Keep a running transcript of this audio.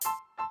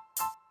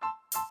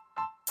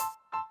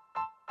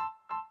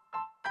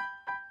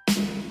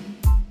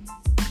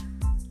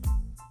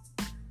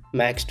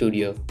Mac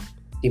Studio,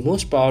 the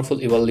most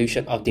powerful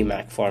evolution of the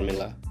Mac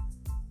formula.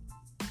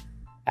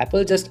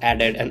 Apple just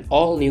added an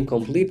all-new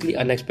completely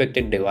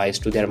unexpected device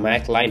to their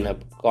Mac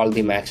lineup called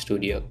the Mac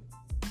Studio.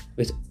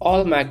 With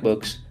all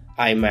MacBooks,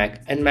 iMac,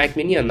 and Mac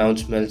Mini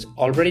announcements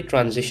already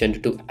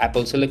transitioned to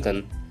Apple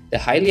Silicon, the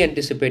highly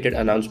anticipated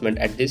announcement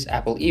at this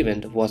Apple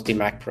event was the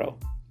Mac Pro.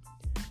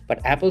 But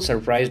Apple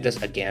surprised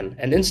us again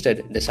and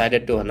instead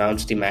decided to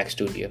announce the Mac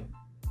Studio.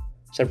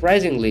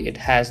 Surprisingly, it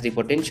has the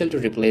potential to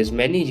replace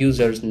many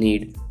users'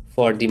 need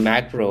for the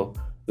Mac Pro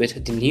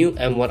with the new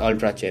M1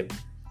 Ultra chip.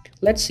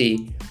 Let's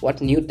see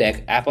what new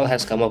tech Apple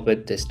has come up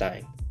with this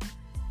time.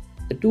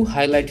 The two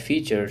highlight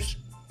features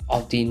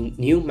of the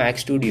new Mac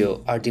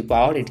Studio are the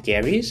power it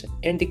carries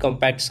and the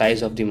compact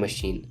size of the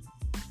machine.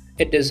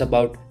 It is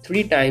about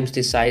 3 times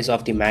the size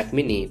of the Mac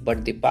Mini,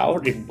 but the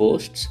power it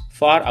boasts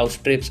far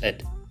outstrips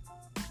it.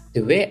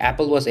 The way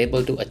Apple was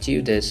able to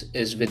achieve this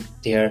is with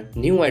their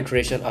new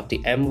iteration of the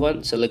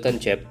M1 silicon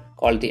chip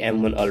called the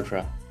M1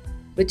 Ultra,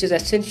 which is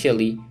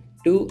essentially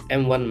two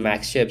M1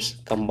 Max chips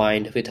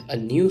combined with a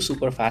new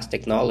super-fast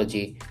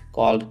technology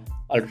called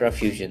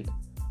UltraFusion.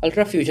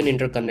 UltraFusion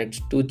interconnects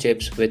two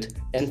chips with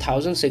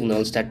 10,000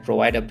 signals that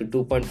provide up to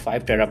 2.5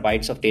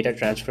 terabytes of data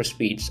transfer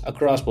speeds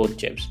across both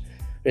chips,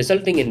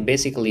 resulting in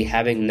basically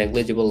having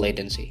negligible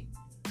latency.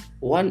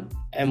 One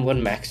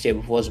M1 Max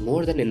chip was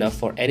more than enough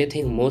for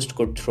anything most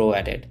could throw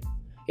at it.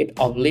 It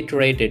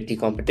obliterated the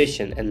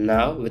competition, and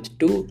now with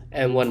two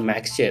M1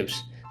 Max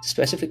chips, the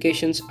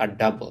specifications are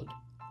doubled.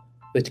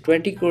 With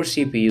 20-core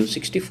CPU,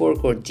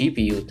 64-core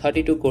GPU,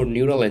 32-core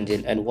neural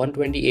engine, and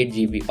 128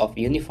 GB of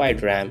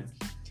unified RAM,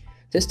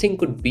 this thing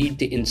could beat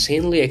the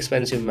insanely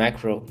expensive Mac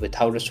Pro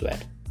without a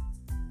sweat.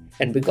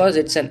 And because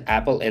it's an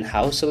Apple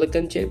in-house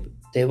silicon chip,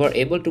 they were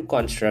able to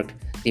construct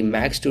the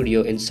Mac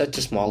Studio in such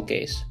a small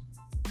case.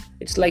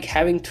 It's like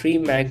having 3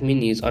 Mac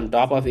Minis on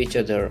top of each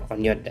other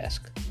on your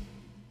desk.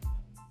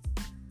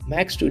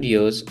 Mac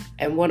Studio's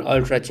M1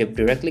 Ultra chip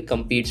directly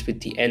competes with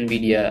the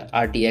NVIDIA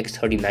RTX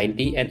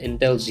 3090 and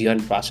Intel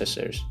Xeon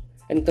processors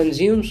and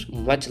consumes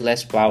much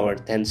less power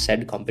than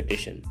said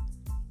competition.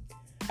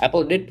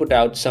 Apple did put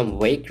out some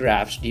vague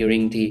graphs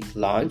during the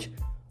launch,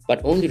 but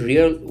only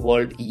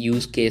real-world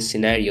use case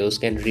scenarios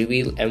can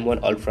reveal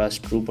M1 Ultra's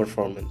true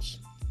performance.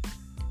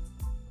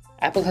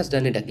 Apple has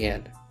done it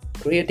again,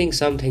 creating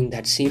something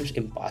that seems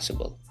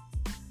impossible.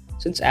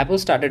 Since Apple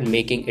started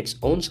making its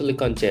own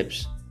silicon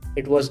chips,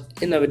 it was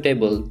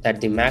inevitable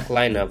that the Mac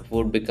lineup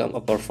would become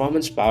a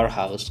performance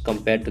powerhouse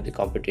compared to the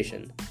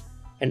competition.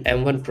 And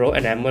M1 Pro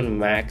and M1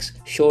 Max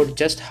showed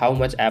just how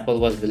much Apple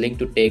was willing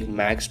to take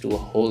Macs to a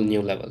whole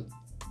new level.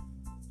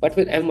 But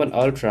with M1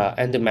 Ultra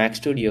and the Mac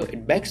Studio,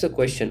 it begs the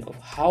question of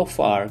how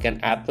far can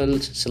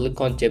Apple's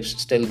silicon chips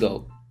still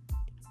go?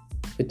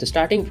 With the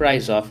starting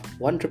price of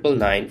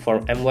 $1,999 for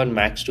M1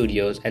 Mac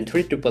Studios and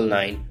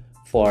 $3,999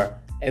 for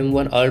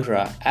M1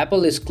 Ultra,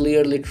 Apple is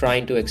clearly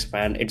trying to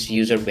expand its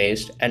user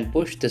base and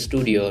push the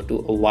Studio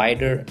to a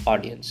wider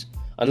audience,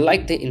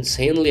 unlike the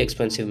insanely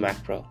expensive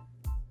Mac Pro.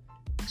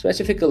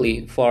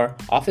 Specifically for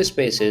office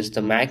spaces,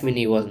 the Mac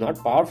Mini was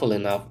not powerful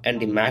enough and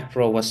the Mac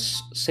Pro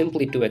was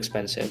simply too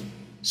expensive.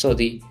 So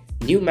the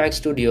new Mac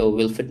Studio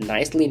will fit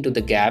nicely into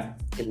the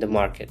gap in the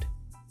market.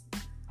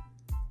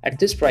 At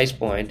this price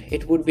point,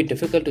 it would be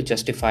difficult to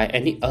justify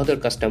any other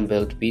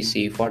custom-built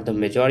PC for the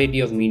majority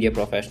of media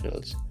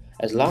professionals,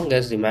 as long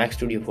as the Mac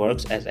Studio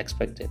works as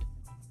expected.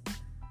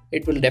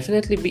 It will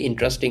definitely be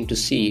interesting to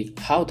see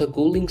how the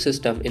cooling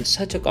system in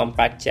such a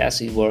compact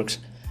chassis works,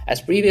 as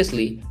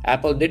previously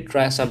Apple did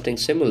try something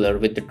similar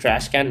with the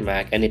Trashcan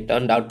Mac and it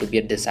turned out to be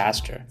a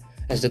disaster,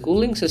 as the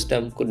cooling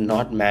system could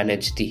not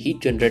manage the heat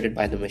generated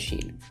by the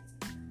machine.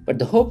 But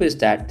the hope is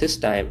that this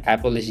time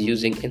Apple is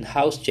using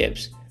in-house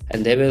chips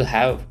and they will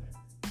have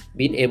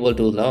been able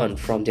to learn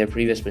from their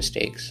previous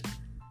mistakes.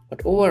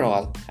 But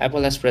overall,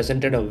 Apple has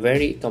presented a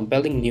very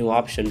compelling new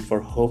option for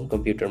home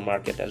computer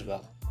market as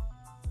well.